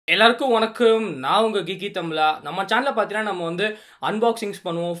எல்லாருக்கும் வணக்கம். நான் உங்க Geekytamizha. நம்ம சேனல்ல பார்த்தீங்கன்னா நம்ம வந்து அன்பாக்சிங்ஸ்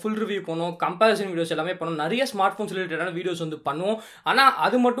பண்ணுவோம், ஃபுல் ரிவ்யூ பண்ணுவோம், கம்பேரிசன் வீடியோஸ் எல்லாமே பண்ணுவோம். நிறைய ஸ்மார்ட் ஃபோன்ஸ் ரிலேட்டடான வீடியோஸ் வந்து பண்ணுவோம். ஆனா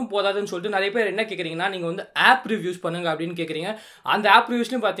அது மட்டும் போதாதுன்னு சொல்லிட்டு நிறைய பேர் என்ன கேக்குறீங்கன்னா, நீங்க வந்து ஆப் ரிவ்யூஸ் பண்ணுங்க அப்படின்னு கேக்குறீங்க. அந்த ஆப்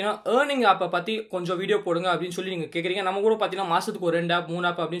ரிவ்யூஸ்லயும் பார்த்தீங்கன்னா ஏர்னிங் ஆப்பை பத்தி கொஞ்சம் வீடியோ போடுங்க அப்படின்னு சொல்லி நீங்க கேக்குறீங்க. நம்ம கூட பார்த்தீங்கன்னா மாசத்துக்கு ஒரு 2 ஆப் 3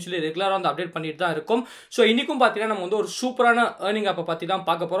 ஆப் அப்படின்னு சொல்லி ரெகுலரா வந்து அப்டேட் பண்ணிட்டு தான் இருக்கும். ஸோ இன்னைக்கும் பார்த்தீங்கன்னா நம்ம வந்து ஒரு சூப்பரான ஏர்னிங் ஆப்பை பத்தி தான்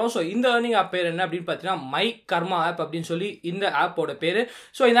பார்க்க போறோம். ஸோ இந்த ஏர்னிங் ஆப் பேர் என்ன அப்படின்னு பார்த்தீங்கன்னா மை கர்மா ஆப் அப்படின்னு சொல்லி இந்த ஆப்போட பேரு.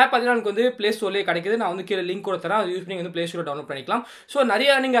 ஸோ இந்த ஆப் பார்த்தீங்கன்னா எனக்கு வந்து பிளே ஸ்டோர்லேயே கிடைக்குது. நான் வந்து கீழே லிங்க் கொடுத்துறேன். அதை யூஸ் பண்ணி வந்து பிளே ஸ்டோர் டவுன்லோட் பண்ணிக்கலாம். ஸோ நிறைய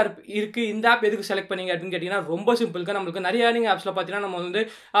ஏர்னிங் ஆப் இருக்கு. இந்த ஆப் எதுக்கு செலக்ட் பண்ணீங்க அப்படின்னு கேட்டீங்கன்னா ரொம்ப சிம்பிளுக்கு நம்மளுக்கு நிறைய ஏர்னிங் ஆப்ஸ்ல பார்த்தீங்கன்னா நம்ம வந்து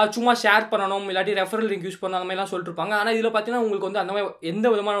சும்மா ஷேர் பண்ணணும், இல்லாட்டி ரெஃபரல் லிங்க் யூஸ் பண்ணணும், அந்த மாதிரிலாம் சொல்லிட்டு இருப்பாங்க. ஆனால் இதில் பார்த்தீங்கன்னா உங்களுக்கு வந்து அந்த மாதிரி எந்த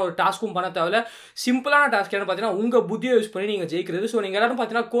விதமான ஒரு டாஸ்க்கும் பண்ண தேவையில்ல. சிம்பிளான டாஸ்க் என்ன பார்த்தீங்கன்னா உங்க புத்தியை யூஸ் பண்ணி நீங்க ஜெயிக்கிறது. ஸோ நீங்க எல்லாரும்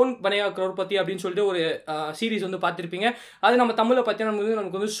பார்த்தீங்கன்னா கோன் பனையா கரோர்பதி அப்படின்னு சொல்லிட்டு ஒரு சீரிஸ் வந்து பார்த்திருப்பீங்க. அது நம்ம தமிழில் பார்த்தீங்கன்னா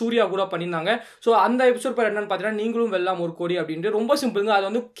நமக்கு வந்து சூர்யா கூட பண்ணியிருந்தாங்க. ஸோ அந்த எபிசோட் பேர் என்னன்னு பார்த்தீங்கன்னா நீங்களும் வெல்லாம் ஒரு கோடி அப்படின்ட்டு ரொம்ப சிம்பிளுங்க. அது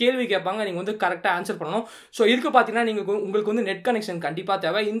வந்து கேள்வி கேட்பாங்க, நீங்க வந்து கரெக்டாக ஆன்சர் பண்ணணும். ஸோ இதுக்கு பார்த்தீங்கன்னா நீங்க உங்களுக்கு வந்து நெட் கனெக்ஷன் கண்டிப்பாக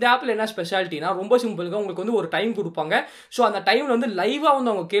தேவை. இந்த ஆப்பில் என்ன ஸ்பெஷாலிட்டினா ரொம்ப சிம்பிளுங்க. உங்களுக்கு வந்து ஒரு டைம் கொடுப்பாங்க. ஸோ அந்த டைம்ல வந்து லைவா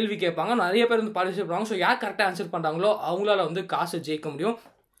வந்து அவங்க கேள்வி கேட்பாங்க. நிறைய பேர் வந்து பார்ட்டிசிபேட் பண்ணுவாங்க. ஸோ யார் கரெக்டாக ஆன்சர் பண்றாங்களோ அவங்களால வந்து காசு ஜெயிக்க முடியும்.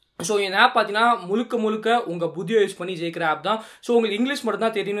 ஸோ இந்த ஆப் பார்த்தீங்கன்னா முழுக்க உங்கள் புத்தியை யூஸ் பண்ணி ஜெயிக்கிற ஆப் தான். ஸோ உங்களுக்கு இங்கிலீஷ் மட்டும்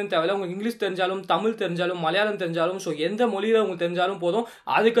தான் தெரியணும்னு தேவையில்ல. உங்களுக்கு இங்கிலீஷ் தெரிஞ்சாலும், தமிழ் தெரிஞ்சாலும், மலையாளம் தெரிஞ்சாலும், ஸோ எந்த மொழியில் உங்களுக்கு தெரிஞ்சாலும் போதும்.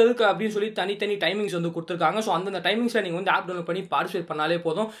 அதுக்கு அப்படின்னு சொல்லி தனித்தனி டைமிங்ஸ் வந்து கொடுத்துருக்காங்க. ஸோ அந்தந்த டைமிங்ஸில் நீங்கள் வந்து ஆப் டவுன்லோட் பண்ணி பார்ட்டிசிபேட் பண்ணாலே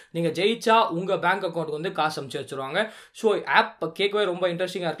போதும். நீங்கள் ஜெயிச்சா உங்கள் பேங்க் அக்கௌண்ட்டுக்கு வந்து காசு அனுப்பிச்சு வச்சுருவாங்க. ஸோ ஆப் கேட்கவே ரொம்ப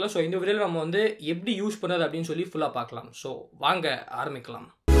இன்ட்ரெஸ்டிங்காக இருக்கலாம். ஸோ இந்த வீடியோவில் நம்ம வந்து எப்படி யூஸ் பண்ணுறது அப்படின்னு சொல்லி ஃபுல்லாக பார்க்கலாம். ஸோ வாங்க ஆரம்பிக்கலாம்.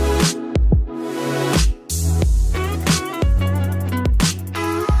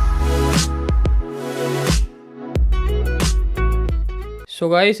 ஸோ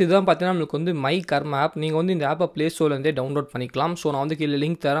கைஸ் இதுதான் பார்த்தீங்கன்னா நம்மளுக்கு வந்து மை கர்மா ஆப். நீங்கள் வந்து இந்த ஆப்பை ப்ளே ஸ்டோர்லேருந்தே டவுன்லோட் பண்ணிக்கலாம். ஸோ நான் வந்து கீழே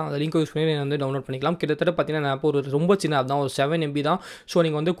லிங்க் தரேன். அந்த லிங்க் யூஸ் பண்ணி நீங்கள் வந்து டவுன்லோட் பண்ணிக்கலாம். கிட்டத்தட்ட பார்த்தீங்கன்னா இந்த ஆப் ஒரு ரொம்ப சின்ன ஆப் தான், ஒரு 7 MB தான். ஸோ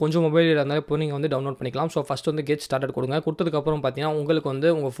நீங்கள் வந்து கொஞ்சம் மொபைல் இருந்தாலும் இப்போ நீங்கள் வந்து டவுன்லோட் பண்ணிக்கலாம். ஸோ ஃபஸ்ட் வந்து கெட் ஸ்டார்டட் கொடுங்க. கொடுத்ததுக்கப்புறம் பார்த்தீங்கன்னா உங்களுக்கு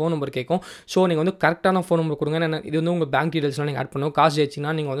வந்து உங்கள் ஃபோன் நம்பர் கேட்கும். ஸோ நீங்கள் வந்து கரெக்டான ஃபோன் நம்பர் கொடுங்க. இது வந்து உங்கள் பேங்க் டீட்டெயில்ஸ்லாம் நீங்கள் ஆட் பண்ணுவோம். காசு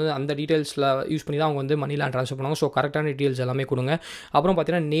ஜெயிச்சிங்கன்னா நீங்கள் வந்து அந்த டீட்டெயில்ஸில் யூஸ் பண்ணி தான் அவங்க வந்து மணிலாம் ட்ரான்ஸ்ஃபர் பண்ணுவாங்க. ஸோ கரெக்டான டீட்டெயில்ஸ் எல்லாமே கொடுங்க. அப்புறம்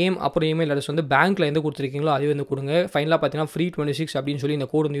பார்த்தீங்கன்னா நேம், அப்புறம் இமெயில் அட்ரஸ் வந்து பேங்க்கில் எந்த கொடுத்துருக்கீங்களோ அது வந்து கொடுங்க. ஃபைனலாக பார்த்தீங்கன்னா ஃப்ரீ 26 அப்படின்னு சொல்லி இந்த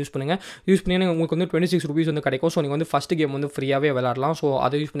கோட் வந்து யூஸ் பண்ணுங்கள். யூஸ் பண்ணி உங்களுக்கு வந்து 26 rupees வந்து கிடைக்கும். ஸோ நீங்கள் வந்து ஃபஸ்ட் கேம் வந்து ஃப்ரீயாகவே விளாடலாம். ஸோ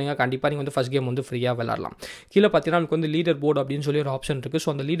அதை யூஸ் பண்ணிங்க கண்டிப்பாக நீங்கள் வந்து ஃபஸ்ட் கேம் வந்து ஃப்ரீயாக விளாடலாம். கீழே பார்த்தீங்கன்னா நமக்கு வந்து லீடர் போர்டு அப்படின்னு சொல்லி ஒரு ஆப்ஷன் இருக்குது. ஸோ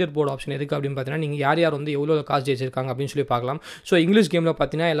அந்த லீடர் போர்டு ஆப்ஷன் எதுக்கு அப்படின்னு பார்த்தீங்கன்னா நீங்கள் யார் வந்து எவ்வளோ காசு ஜெயிச்சிருக்காங்க அப்படின்னு சொல்லி பார்க்கலாம். ஸோ இங்கிலீஷ் கேமில்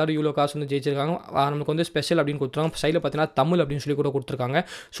பார்த்தீங்கன்னா எல்லாரும் இவ்வளோ காசு வந்து ஜெயிச்சிருக்காங்க. நமக்கு வந்து ஸ்பெஷல் அப்படின்னு கொடுத்துருக்காங்க. சைடில் பார்த்தீங்கன்னா தமிழ் அப்படின்னு சொல்லி கூட கொடுத்துருக்காங்க.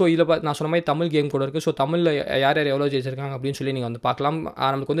 ஸோ இதில் நான் சொன்ன மாதிரி தமிழ் கேம் கூட இருக்குது. ஸோ தமிழில் யார் எவ்வளோ ஜெயிச்சிருக்காங்க அப்படின்னு சொல்லி நீங்கள் வந்து பார்க்கலாம்.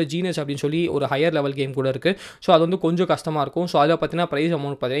 நமக்கு வந்து ஜீனியஸ் அப்படின்னு சொல்லி ஒரு ஹையர் லெவல் கேம் கூட இருக்குது. ஸோ அது வந்து கொஞ்சம் கஷ்டமாக இருக்கும். ஸோ அதில் பார்த்தீங்கன்னா ப்ரைஸ்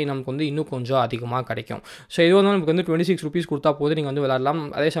அமௌண்ட் பார்த்தீங்கன்னா நமக்கு வந்து இன்னும் கொஞ்சம் அதிகமாக கிடைக்கும். ஸோ இது வந்து நமக்கு வந்து 26 rupees கொடுத்தா போது நீங்கள் வந்து விளாடலாம்.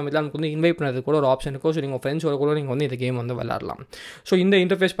 அதே சமயத்தில் நமக்கு வந்து இன்வைட் பண்ணுறது கூட ஒரு ஆப்ஷன் இருக்கும். ஸோ நீங்கள் ஃப்ரெண்ட்ஸோட கூட நீங்கள் வந்து இந்த கேம் வந்து விளாடலாம். ஸோ இந்த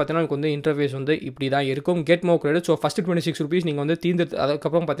இன்டர்ஃபேஸ் பார்த்தீங்கன்னா நமக்கு வந்து இன்டர்ஃபேஸ் வந்து இப்படி தான் இருக்கும். Get more credit. So first 26 rupees நீங்கள் வந்து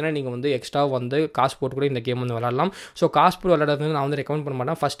அதுக்கப்புறம் பார்த்தீங்கன்னா நீங்கள் வந்து எக்ஸ்ட்ரா வந்து காசு போட்டு கூட இந்த கேம் வந்து விளாடலாம். ஸோ காசு போட்டு விளாடுறது நான் வந்து ரெக்கமெண்ட் பண்ண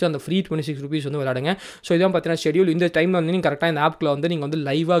மாட்டேன். ஃபஸ்ட்டு அந்த ஃப்ரீ 26 rupees வந்து விளாடுங்க. ஸோ இதான் பார்த்தீங்கன்னா ஷெடியூல். இந்த டைமில் வந்து நீங்கள் கரெக்டாக இந்த ஆப்பில் வந்து நீங்கள் வந்து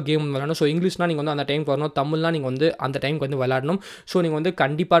லைவாக கேம் விளாடணும். ஸோ இங்கிலீஷ்னா நீங்கள் வந்து அந்த டைமுக்கு வரணும், தமிழ்னா நீங்கள் வந்து அந்த டைமுக்கு வந்து விளாடணும். ஸோ நீங்கள் வந்து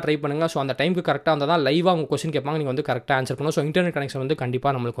கண்டிப்பாக ட்ரை பண்ணுங்கள். ஸோ அந்த டைமுக்கு கரெக்டாக இருந்தால் தான் லைவாக உங்கள் கொஸ்டின் கேட்பாங்க, நீங்கள் வந்து கரெக்டாக ஆன்சர் பண்ணணும். ஸோ இன்டர்நெட் கனெக்ஷன் வந்து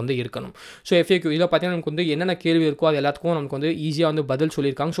கண்டிப்பாக நம்மளுக்கு வந்து இருக்கணும். ஸோ FAQ இதில் பார்த்தீங்கன்னா நமக்கு வந்து என்னென்ன கேள்வி இருக்கோ அது எல்லாத்துக்கும் நமக்கு வந்து ஈஸியாக வந்து பதில்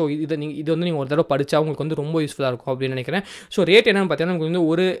சொல்லியிருக்காங்க. ஸோ இது வந்து நீங்கள் ஒரு தடவை படித்தா உங்களுக்கு வந்து ரொம்ப யூஸ்ஃபுல்லாக இருக்கும் அப்படின்னு நினைக்கிறேன். ஸோ ரேட் என்னென்னு பார்த்தீங்கன்னா நமக்கு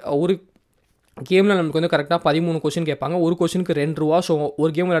வந்து ஒரு கேமில் நமக்கு வந்து கரெக்டாக 13 கொஸ்டின் கேட்பாங்க. ஒரு கொஸ்டினுக்கு 2 ரூபா. ஸோ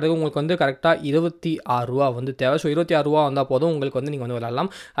ஒரு கேம் விளையாடுறது உங்களுக்கு வந்து கரெக்டாக 26 ரூபா வந்து தேவை. ஸோ 26 ரூபா வந்தால் போதும் உங்களுக்கு வந்து நீங்கள் வந்து விளாடலாம்.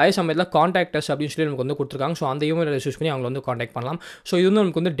 அதே சமயத்தில் கான்டாக்டர்ஸ் அப்படின்னு சொல்லி நமக்கு வந்து கொடுத்துருக்காங்க. ஸோ அந்த இமெயில் யூஸ் பண்ணி அவங்க வந்து கான்டாக்ட் பண்ணலாம். ஸோ இது வந்து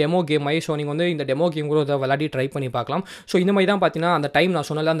நமக்கு வந்து டெமோ கேம் ஆகி. ஸோ நீங்கள் வந்து இந்த டெமோ கேம் கூட விளையாடி ட்ரை பண்ணி பார்க்கலாம். ஸோ இந்த மாதிரி தான் பார்த்தீங்கன்னா அந்த டைம் நான்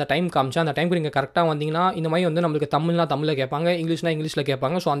சொன்னல அந்த டைம் காமிச்சா அந்த டைமுக்கு நீங்கள் கரெக்டாக வந்தீங்கன்னா இந்த மாதிரி வந்து நம்மளுக்கு தமிழ்னா தமிழில் கேட்பாங்க, இங்கிலீஷ்னா இங்கிலீஷில்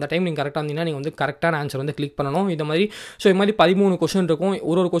கேட்பாங்க. ஸோ அந்த டைம் நீங்கள் கரெக்டாக வந்தீங்கன்னா நீங்கள் வந்து கரெக்டான ஆன்சர் வந்து கிளிக் பண்ணணும். இந்த மாதிரி ஸோ இது மாதிரி 13 கொஸ்டின் இருக்கும்.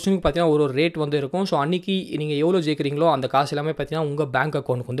 ஒரு கொஸ்டினுக்கு பார்த்தீங்கன்னா ஒரு ரேட் வந்து இருக்கும். ஸோ அன்றைக்கி நீங்கள் எவ்வளோ ஜெயிக்கிறீங்களோ அந்த காசு எல்லாமே பார்த்தீங்கன்னா உங்கள் பேங்க்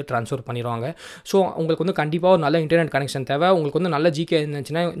அக்கௌண்ட்டுக்கு வந்து ட்ரான்ஸ்ஃபர் பண்ணிடுவாங்க. ஸோ உங்களுக்கு வந்து கண்டிப்பாக ஒரு நல்ல இன்டர்நெட் கனெக்ஷன் தேவை. உங்களுக்கு வந்து நல்ல ஜிகே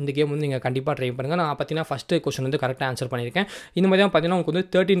இருந்துச்சுன்னா இந்த கேம் வந்து நீங்கள் கண்டிப்பாக ட்ரை பண்ணுங்கள். நான் பார்த்தீங்கன்னா ஃபஸ்ட்டு கொஸ்டின் வந்து கரெக்டாக ஆன்சர் பண்ணியிருக்கேன். இந்த மாதிரி தான் பார்த்தீங்கன்னா உங்களுக்கு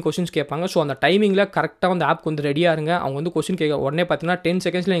வந்து 13 கொஸ்டின்ஸ் கேட்பாங்க. ஸோ அந்த டைமிங்கில் கரெக்டாக வந்து ஆப் வந்து ரெடியாக இருங்க. அவங்க வந்து கொஸ்டின் கேட்க உடனே பார்த்தீங்கன்னா 10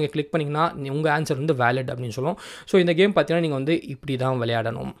 செகண்ட்ஸில் நீங்கள் கிளிக் பண்ணிங்கன்னா உங்கள் ஆன்சர் வந்து வேலிட் அப்படின்னு சொல்லுவோம். ஸோ இந்த கேம் பார்த்தீங்கன்னா நீங்கள் வந்து இப்படி தான்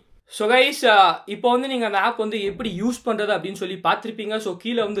விளையாடணும். ஸோ கைஸ் இப்போ வந்து நீங்கள் அந்த ஆப் வந்து எப்படி யூஸ் பண்ணுறது அப்படின்னு சொல்லி பார்த்துருப்பீங்க. ஸோ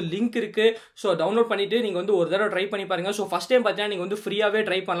கீழே வந்து லிங்க் இருக்குது. ஸோ டவுன்லோட் பண்ணிவிட்டு நீங்கள் வந்து ஒரு தடவை ட்ரை பண்ணி பாருங்கள். ஸோ ஃபஸ்ட் டைம் பார்த்தீங்கன்னா நீங்கள் வந்து ஃப்ரீயாகவே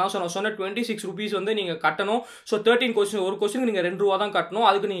ட்ரை பண்ணலாம். ஸோ நான் சொன்ன 26 rupees வந்து நீங்கள் கட்டணும். ஸோ 13 கொஸ்டின் ஒரு கொஸ்டினுக்கு நீங்கள் 2 ரூபா தான் கட்டணும்.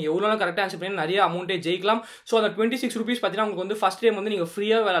 அதுக்கு நீங்கள் எவ்வளோ கரெக்டாக ஆன்சர் பண்ணி நிறைய அமௌண்ட்டே ஜெயிக்கலாம். ஸோ அந்த 26 rupees பார்த்தீங்கன்னா உங்களுக்கு வந்து ஃபஸ்ட் டைம் வந்து நீங்கள்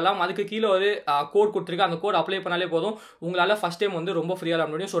ஃப்ரீயாக விளாடலாம். அதுக்கு கீழே ஒரு கோட் கொடுத்துருக்கு. அந்த கோட் அப்ளை பண்ணாலே போதும், உங்களால் ஃபஸ்ட் டைம் வந்து ரொம்ப ஃப்ரீயாக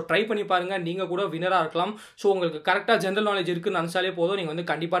விளாட முடியும். ஸோ ட்ரை பண்ணி பாருங்கள், நீங்கள் கூட வினராக இருக்கலாம். ஸோ உங்களுக்கு கரெக்டாக ஜென்ரல் நாலேஜ் இருக்குன்னு நினச்சாலே போதும், நீங்கள் வந்து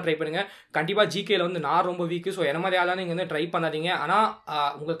கண்டிப்பாக ட்ரை பண்ணுங்கள். கண்டிப்பாக ஜிகேல வந்து நான் ரொம்ப வீக்கு. ஸோ என்ன மாதிரி ஆளாக நீங்கள் வந்து ட்ரை பண்ணாதீங்க. ஆனால்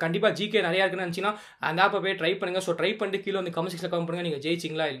உங்களுக்கு கண்டிப்பாக ஜிகே நிறையா இருக்குன்னு நினச்சிங்கன்னா அந்த ஆப்பை போய் ட்ரை பண்ணுங்கள். ஸோ ட்ரை பண்ணிட்டு கீழே வந்து கமெண்ட் செக்ஷனில் கமெண்ட் பண்ணுங்கள் நீங்கள்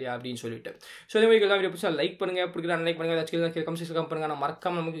ஜெயிச்சிங்களா இல்லையா அப்படின்னு சொல்லிட்டு. ஸோ இந்த மாதிரி வீடியோ பிடிச்சா லைக் பண்ணுங்கள், பிடிக்கிற லைக் பண்ணுங்கள், ஏதாச்சும் கமெண்ட் செக்ஷனில் கமெண்ட் பண்ணுங்கள். நான்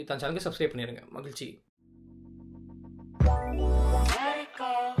மறக்காம நமக்கு சேனலுக்கு சப்ஸ்கிரைப் பண்ணிடுங்க. மகிழ்ச்சி.